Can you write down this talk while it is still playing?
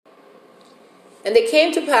And it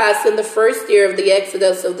came to pass in the first year of the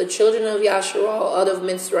exodus of the children of Yasharal out of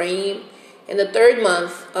Mitzrayim, in the 3rd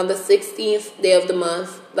month, on the 16th day of the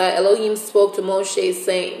month, that Elohim spoke to Moshe,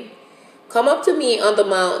 saying, Come up to me on the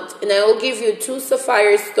mount, and I will give you 2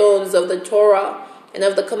 sapphire stones of the Torah and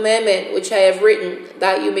of the commandment which I have written,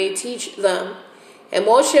 that you may teach them. And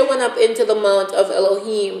Moshe went up into the mount of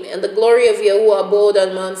Elohim, and the glory of Yahuwah abode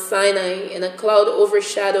on Mount Sinai, and a cloud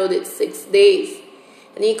overshadowed it 6 days.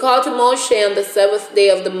 And he called to Moshe on the 7th day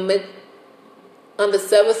out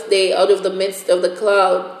of the midst of the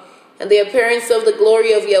cloud. And the appearance of the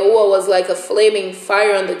glory of Yahuwah was like a flaming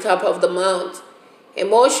fire on the top of the mount. And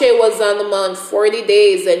Moshe was on the mount 40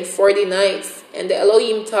 days and 40 nights. And the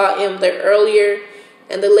Elohim taught him the earlier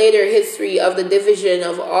and the later history of the division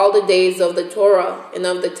of all the days of the Torah and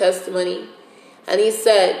of the testimony. And he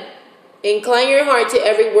said, Incline your heart to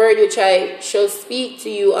every word which I shall speak to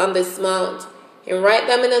you on this mount, and write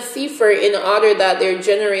them in a sefer, in order that their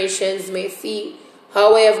generations may see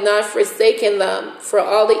how I have not forsaken them for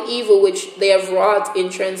all the evil which they have wrought in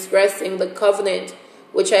transgressing the covenant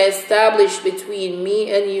which I established between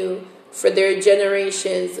me and you for their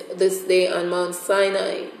generations this day on Mount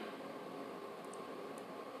Sinai.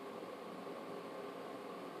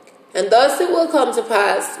 And thus it will come to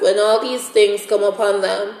pass, when all these things come upon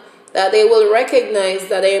them, that they will recognize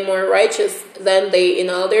that I am more righteous than they in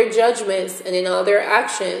all their judgments and in all their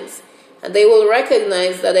actions, and they will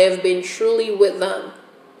recognize that I have been truly with them.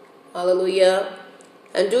 Hallelujah.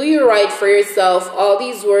 And do you write for yourself all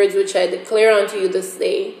these words which I declare unto you this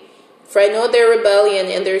day, for I know their rebellion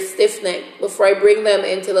and their stiff-neck, before I bring them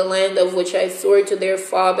into the land of which I swore to their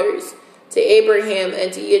fathers, to Abraham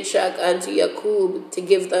and to Yitzchak and to Jacob, to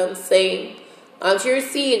give them, saying, Unto your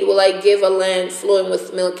seed will I give a land flowing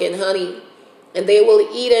with milk and honey, and they will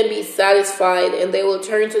eat and be satisfied, and they will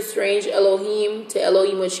turn to strange Elohim, to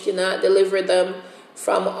Elohim which cannot deliver them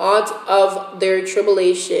from aught of their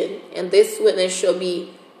tribulation, and this witness shall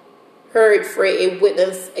be heard for a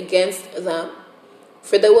witness against them.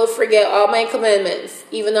 For they will forget all my commandments,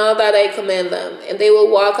 even all that I command them, and they will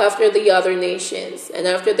walk after the other nations, and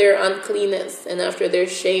after their uncleanness, and after their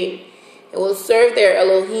shame, and will serve their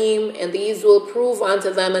Elohim, and these will prove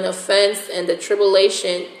unto them an offense, and a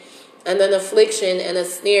tribulation, and an affliction, and a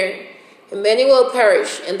snare. And many will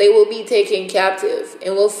perish, and they will be taken captive,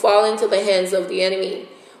 and will fall into the hands of the enemy,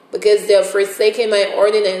 because they have forsaken my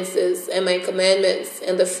ordinances, and my commandments,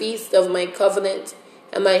 and the feast of my covenant,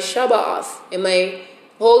 and my Shabbath, and my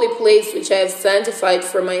holy place which I have sanctified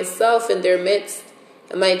for myself in their midst,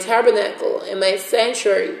 and my tabernacle, and my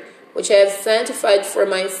sanctuary, which I have sanctified for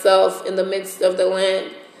myself in the midst of the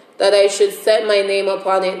land, that I should set my name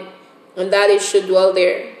upon it, and that it should dwell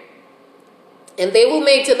there. And they will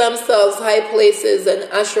make to themselves high places, and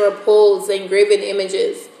Asherah poles, and graven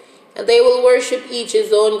images, and they will worship each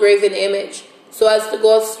his own graven image, so as to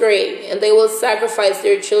go astray, and they will sacrifice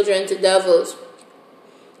their children to devils,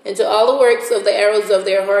 and to all the works of the arrows of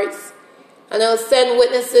their hearts. And I will send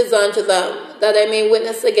witnesses unto them, that I may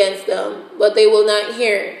witness against them, but they will not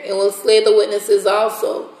hear, and will slay the witnesses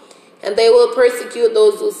also. And they will persecute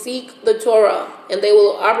those who seek the Torah, and they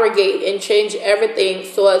will abrogate and change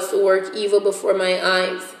everything so as to work evil before my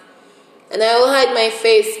eyes. And I will hide my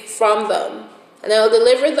face from them, and I will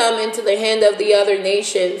deliver them into the hand of the other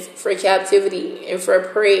nations for captivity, and for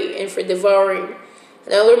prey, and for devouring.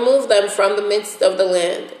 And I will remove them from the midst of the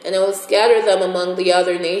land, and I will scatter them among the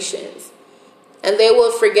other nations. And they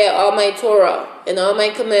will forget all my Torah, and all my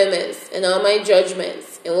commandments, and all my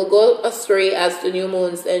judgments, and will go astray as to new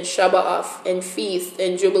moons, and Shabbath, and feasts,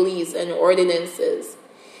 and jubilees, and ordinances.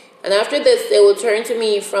 And after this they will turn to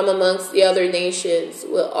me from amongst the other nations,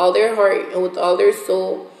 with all their heart, and with all their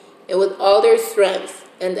soul, and with all their strength.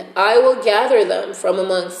 And I will gather them from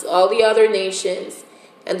amongst all the other nations,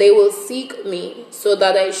 and they will seek me, so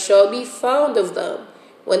that I shall be found of them,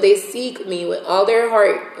 when they seek me with all their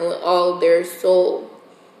heart and with all their soul.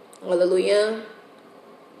 Hallelujah.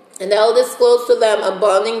 And I will disclose to them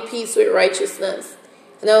abounding peace with righteousness,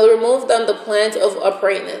 and I will remove them the plant of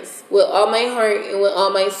uprightness, with all my heart and with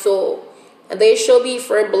all my soul. And they shall be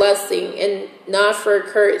for a blessing and not for a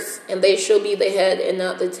curse, and they shall be the head and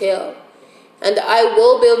not the tail. And I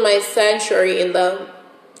will build my sanctuary in them,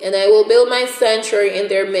 and I will build my sanctuary in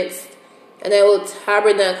their midst, and I will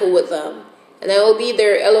tabernacle with them. And I will be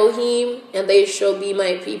their Elohim, and they shall be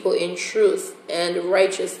my people in truth and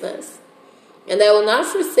righteousness. And I will not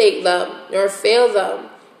forsake them, nor fail them,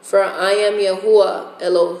 for I am Yahuwah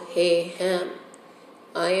Elohim.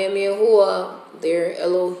 I am Yahuwah, their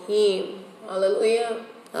Elohim. Hallelujah.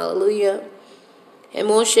 Hallelujah. And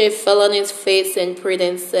Moshe fell on his face and prayed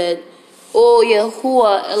and said, O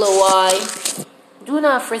Yahuwah Eloi, Do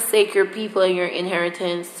not forsake your people and your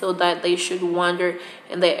inheritance, so that they should wander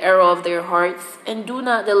in the error of their hearts, and do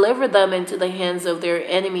not deliver them into the hands of their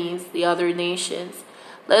enemies, the other nations,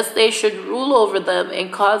 lest they should rule over them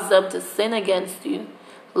and cause them to sin against you.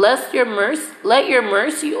 Let your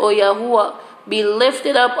mercy, O Yahuwah, be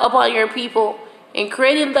lifted up upon your people, and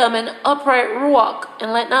create in them an upright ruach,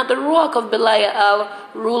 and let not the ruach of Belial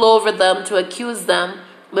rule over them to accuse them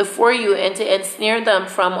before you and to ensnare them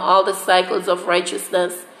from all the cycles of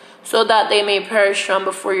righteousness, so that they may perish from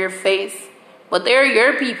before your face. But they are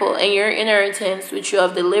your people and your inheritance, which you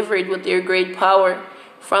have delivered with your great power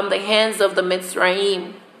from the hands of the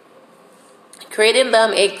Mitzrayim. Create in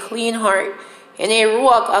them a clean heart and a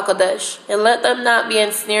ruach hakodesh, and let them not be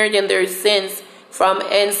ensnared in their sins from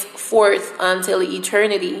henceforth until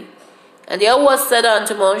eternity. And Yahweh said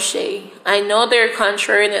unto Moshe, I know their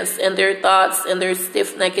contrariness and their thoughts and their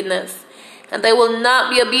stiff-neckedness, and they will not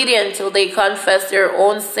be obedient till they confess their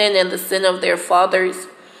own sin and the sin of their fathers.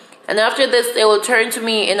 And after this they will turn to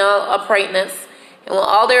me in all uprightness, and with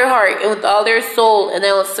all their heart, and with all their soul, and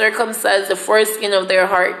I will circumcise the foreskin of their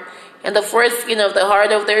heart, and the foreskin of the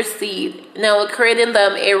heart of their seed, and I will create in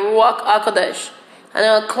them a ruach hakodesh, and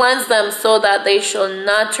I will cleanse them so that they shall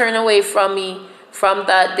not turn away from me from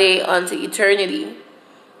that day unto eternity.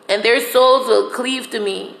 And their souls will cleave to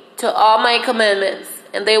me, to all my commandments,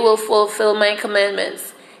 and they will fulfill my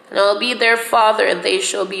commandments, and I will be their father, and they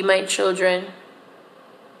shall be my children.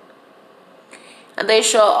 And they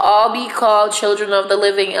shall all be called children of the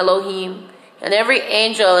living Elohim, and every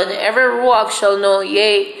angel and every ruach shall know,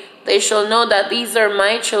 yea, they shall know that these are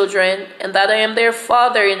my children, and that I am their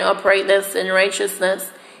father in uprightness and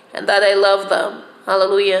righteousness, and that I love them.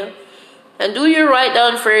 Hallelujah. And do you write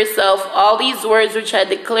down for yourself all these words which I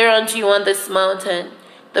declare unto you on this mountain,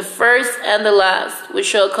 the first and the last, which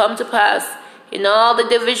shall come to pass in all the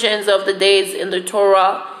divisions of the days in the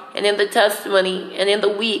Torah, and in the testimony, and in the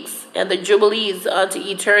weeks, and the jubilees unto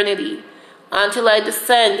eternity, until I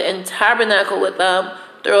descend and tabernacle with them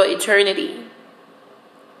through eternity.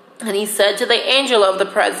 And he said to the angel of the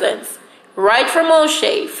presence, Write for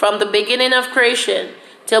Moshe from the beginning of creation,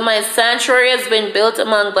 till my sanctuary has been built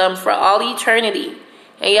among them for all eternity.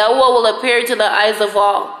 And Yahweh will appear to the eyes of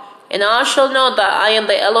all, and all shall know that I am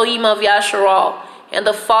the Elohim of Yasharal, and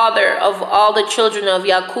the father of all the children of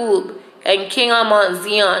Yaqub, and king on Mount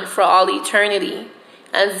Zion for all eternity.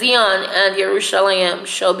 And Zion and Jerusalem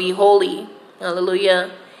shall be holy.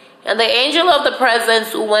 Hallelujah. And the angel of the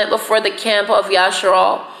presence who went before the camp of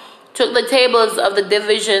Yasharal took the tables of the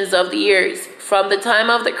divisions of the years, from the time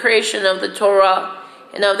of the creation of the Torah,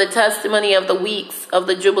 and of the testimony of the weeks of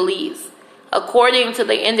the jubilees, according to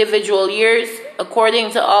the individual years,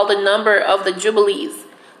 according to all the number of the jubilees,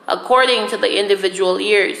 according to the individual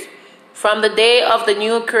years, from the day of the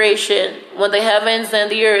new creation, when the heavens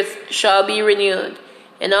and the earth shall be renewed,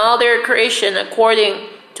 and all their creation according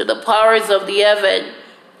to the powers of the heaven,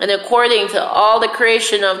 and according to all the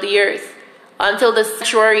creation of the earth, until the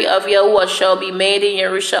sanctuary of Yahuwah shall be made in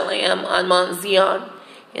Jerusalem on Mount Zion,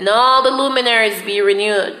 and all the luminaries be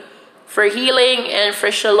renewed, for healing and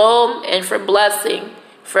for shalom and for blessing,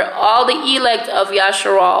 for all the elect of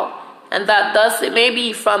Yasharal, and that thus it may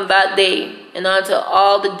be from that day and unto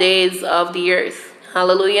all the days of the earth.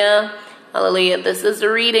 Hallelujah. Hallelujah. This is the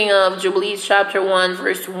reading of Jubilees chapter 1,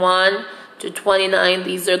 verse 1 to 29.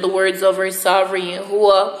 These are the words of our sovereign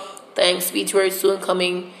Yahuwah. Thanks be to our soon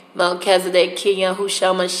coming Melchizedek, King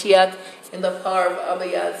Yahushua Mashiach, in the power of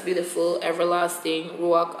Abiyah's beautiful everlasting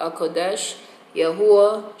Ruach HaKodesh.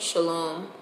 Yahuwah Shalom.